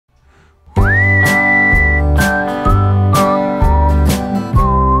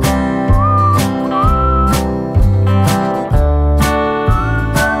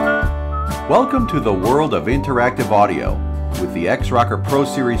Welcome to the world of interactive audio. With the X-Rocker Pro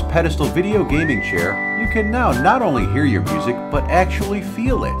Series Pedestal video gaming chair, you can now not only hear your music, but actually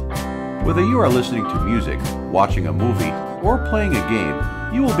feel it. Whether you are listening to music, watching a movie, or playing a game,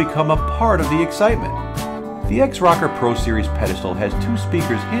 you will become a part of the excitement. The X-Rocker Pro Series Pedestal has two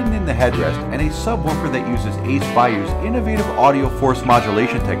speakers hidden in the headrest and a subwoofer that uses Ace Bayou's innovative audio Force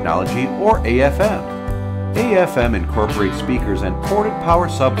Modulation Technology, or AFM. AFM incorporates speakers and ported power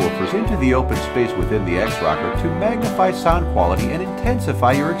subwoofers into the open space within the X-Rocker to magnify sound quality and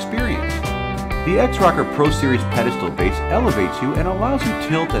intensify your experience. The X-Rocker Pro Series Pedestal base elevates you and allows you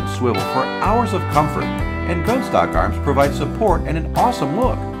tilt and swivel for hours of comfort, and gunstock arms provide support and an awesome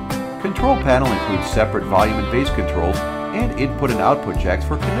look. Control panel includes separate volume and bass controls and input and output jacks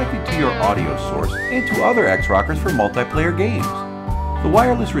for connecting to your audio source and to other X-Rockers for multiplayer games. The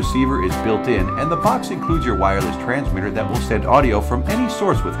wireless receiver is built in, and the box includes your wireless transmitter that will send audio from any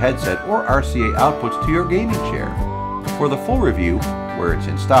source with headset or RCA outputs to your gaming chair. For the full review, where it's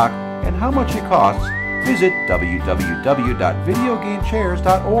in stock, and how much it costs, visit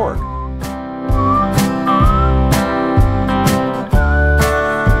www.videogamechairs.org.